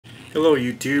Hello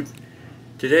YouTube.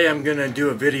 Today I'm going to do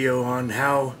a video on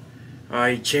how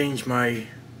I change my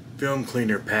film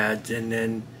cleaner pads and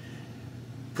then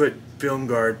put film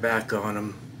guard back on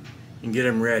them and get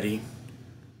them ready.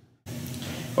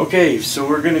 Okay, so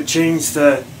we're going to change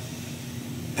the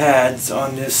pads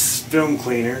on this film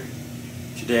cleaner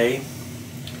today.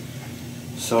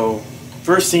 So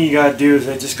first thing you got to do is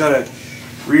I just got to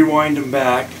rewind them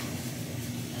back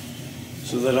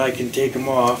so that I can take them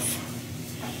off.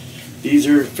 These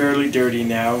are fairly dirty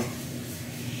now. The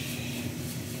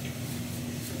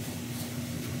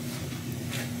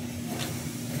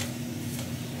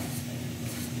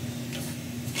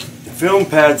film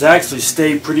pads actually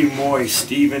stay pretty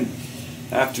moist even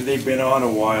after they've been on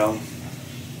a while.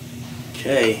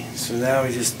 Okay, so now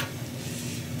we just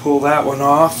pull that one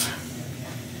off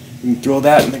and throw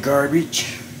that in the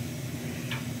garbage.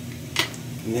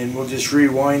 And then we'll just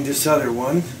rewind this other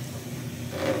one.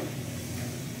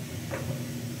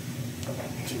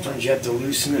 Sometimes you have to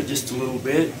loosen it just a little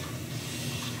bit,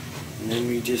 and then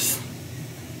we just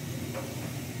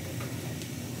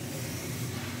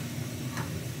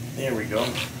there we go.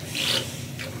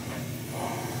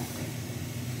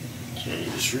 Okay,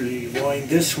 just rewind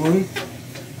this one.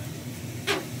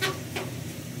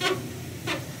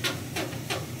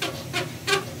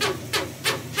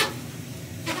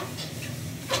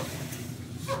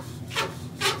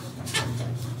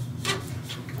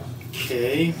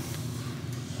 Okay.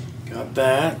 Got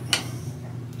that.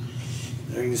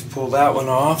 Now you can just pull that one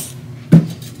off,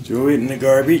 throw it in the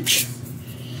garbage.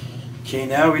 Okay,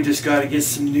 now we just got to get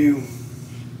some new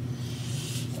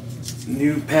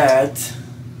pads.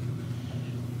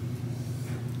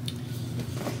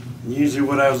 And usually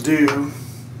what I'll do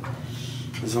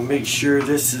is I'll make sure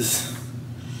this is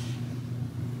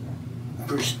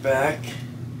pushed back.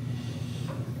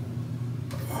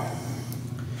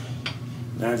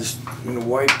 Now I'm going to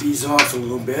wipe these off a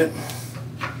little bit.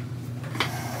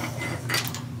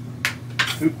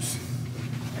 Oops.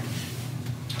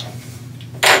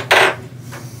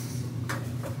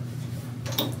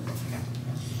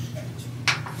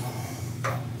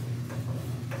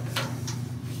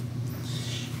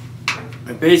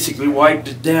 I basically wiped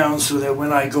it down so that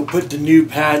when I go put the new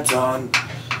pads on,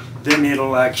 then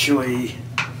it'll actually,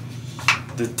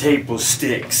 the tape will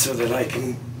stick so that I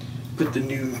can put the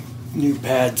new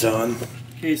pads on.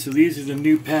 Okay, so these are the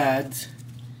new pads.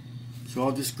 So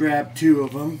I'll just grab two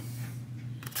of them.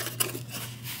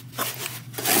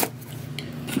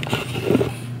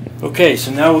 Okay,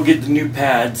 so now we'll get the new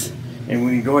pads and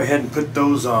we go ahead and put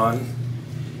those on.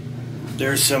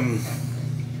 There's some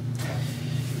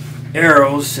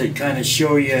arrows that kind of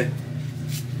show you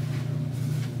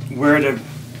where to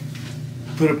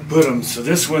put them. So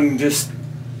this one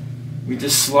we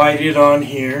just slide it on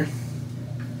here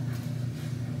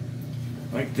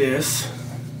like this,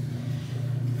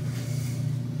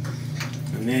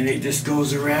 and then it just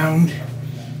goes around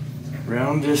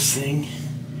this thing,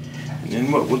 and then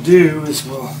what we'll do is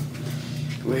we'll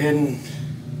go ahead and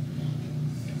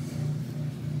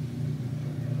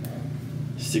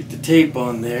stick the tape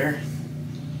on there.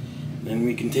 Then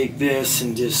we can take this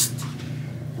and just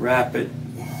wrap it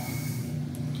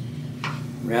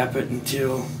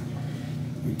until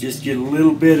we just get a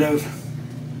little bit of,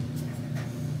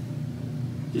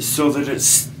 just so that it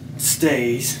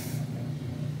stays.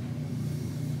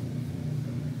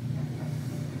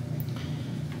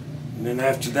 And then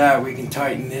after that we can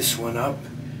tighten this one up.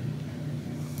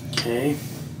 Okay.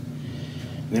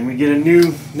 And then we get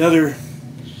another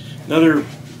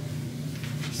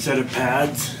set of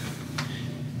pads.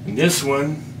 And this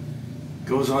one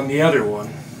goes on the other one.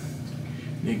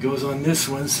 And it goes on this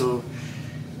one, so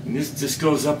and this just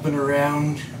goes up and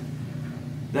around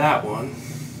that one.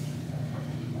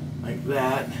 Like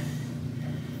that,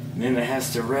 and then it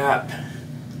has to wrap,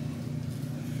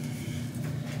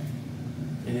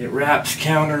 and it wraps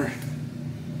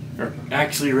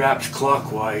actually wraps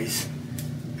clockwise,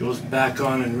 goes back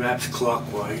on and wraps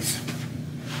clockwise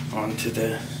onto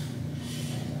the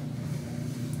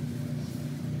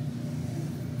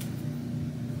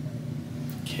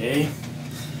okay.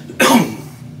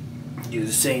 Do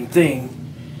the same thing,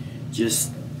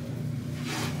 just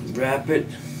wrap it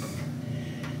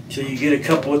till you get a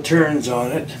couple of turns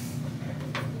on it.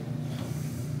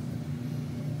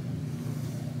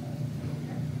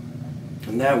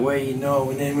 And that way you know,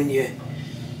 and then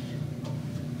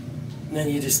then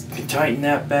you just can tighten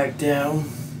that back down.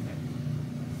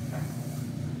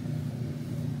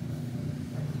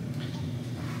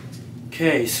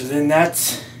 Okay, so then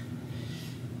that's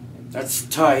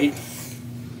tight.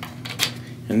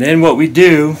 And then what we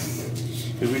do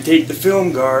is we take the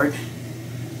film guard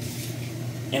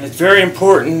And it's very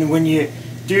important when you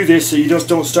do this so you just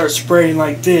don't start spraying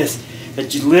like this,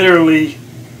 that you literally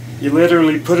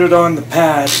put it on the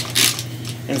pad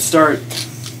and start,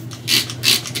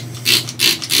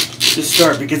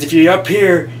 because if you're up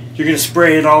here you're going to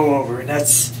spray it all over, and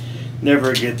that's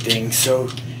never a good thing. So,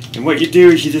 and what you do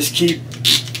is you just keep,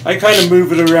 I kind of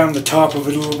move it around the top of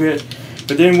it a little bit,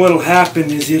 but then what will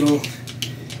happen is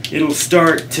it'll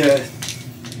start to,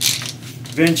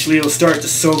 eventually it'll start to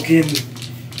soak in,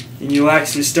 and you'll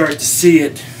actually start to see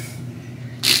it.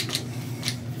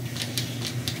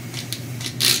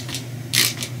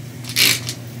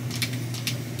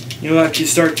 You'll actually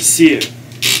start to see it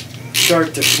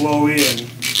start to flow in.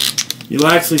 You'll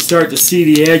actually start to see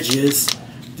the edges,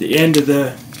 the end of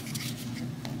the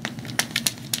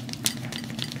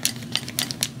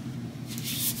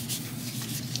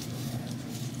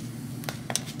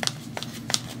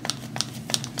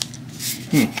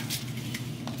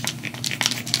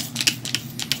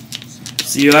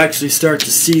So you'll actually start to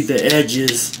see the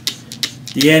edges,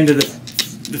 the end of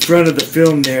the front of the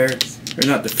film there, or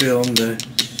not the film,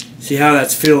 see how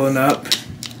that's filling up,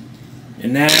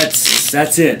 and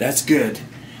that's it. That's good.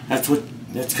 That's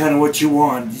kind of what you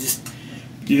want.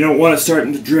 You don't want it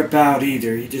starting to drip out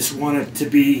either. You just want it to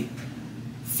be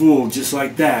full, just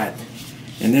like that.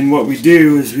 And then what we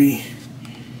do is we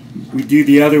do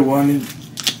the other one, and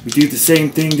we do the same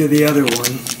thing to the other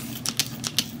one.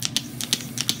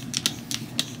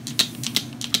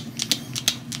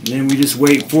 And then we just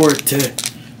wait for it to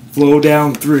flow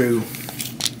down through.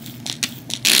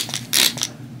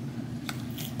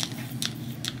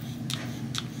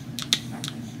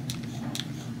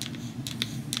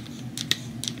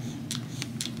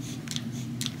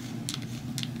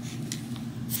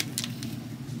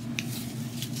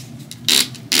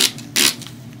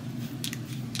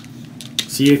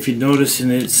 See if you're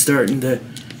noticing it's starting to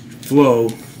flow,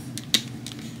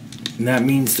 and that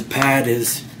means the pad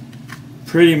is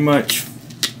pretty much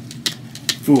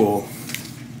full.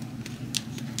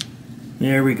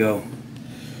 There we go.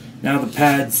 Now the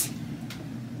pad's,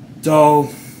 it's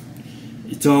all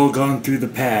gone through the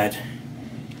pad.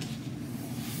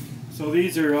 So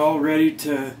these are all ready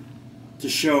to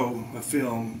show a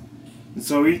film. And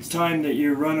so each time that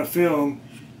you run a film,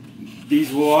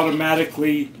 these will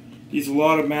automatically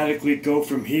go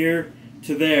from here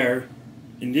to there,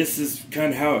 and this is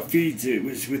kind of how it feeds it,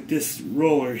 was with this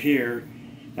roller here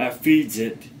that feeds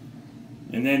it.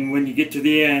 And then when you get to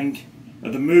the end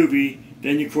of the movie,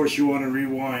 then of course you want to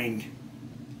rewind.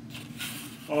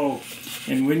 Oh,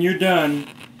 and when you're done,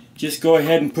 just go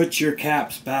ahead and put your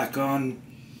caps back on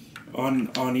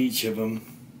each of them.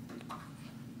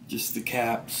 Just the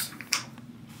caps.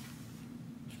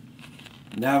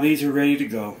 Now these are ready to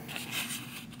go.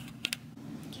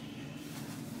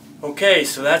 Okay,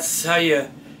 so that's how you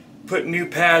put new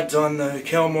pads on the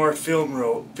Kelmar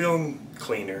film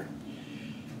cleaner.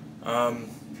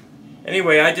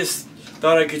 Anyway, I just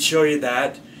thought I could show you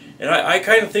that, and I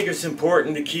kind of think it's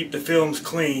important to keep the films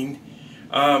clean.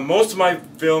 Most of my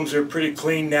films are pretty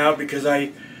clean now because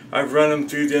I've run them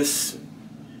through this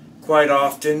quite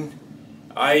often.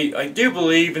 I do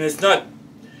believe, and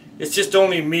it's just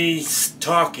only me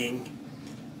talking,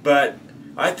 but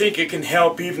I think it can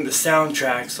help even the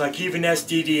soundtracks, like even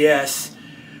SDDS.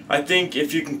 I think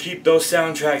if you can keep those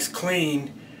soundtracks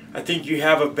clean, I think you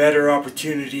have a better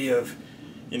opportunity of,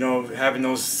 having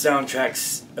those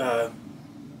soundtracks,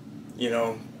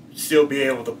 still be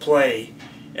able to play.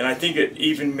 And I think it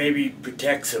even maybe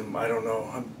protects them. I don't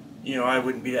know. I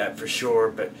wouldn't be that for sure,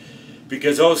 but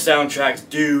because those soundtracks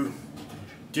do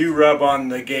rub on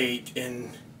the gate,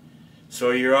 and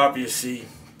so you're obviously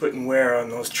putting wear on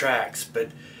those tracks. But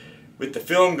with the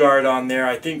film guard on there,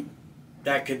 I think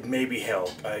that could maybe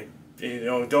help.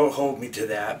 Don't hold me to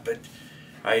that, but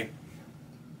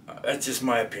that's just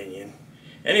my opinion.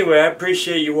 Anyway, I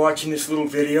appreciate you watching this little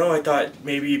video. I thought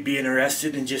maybe you'd be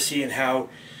interested in just seeing how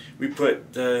we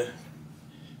put the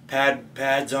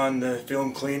pads on the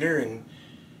film cleaner,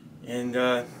 and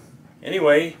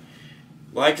anyway,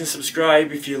 like and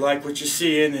subscribe if you like what you're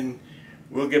seeing, and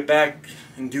we'll get back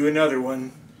and do another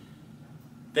one.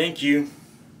 Thank you.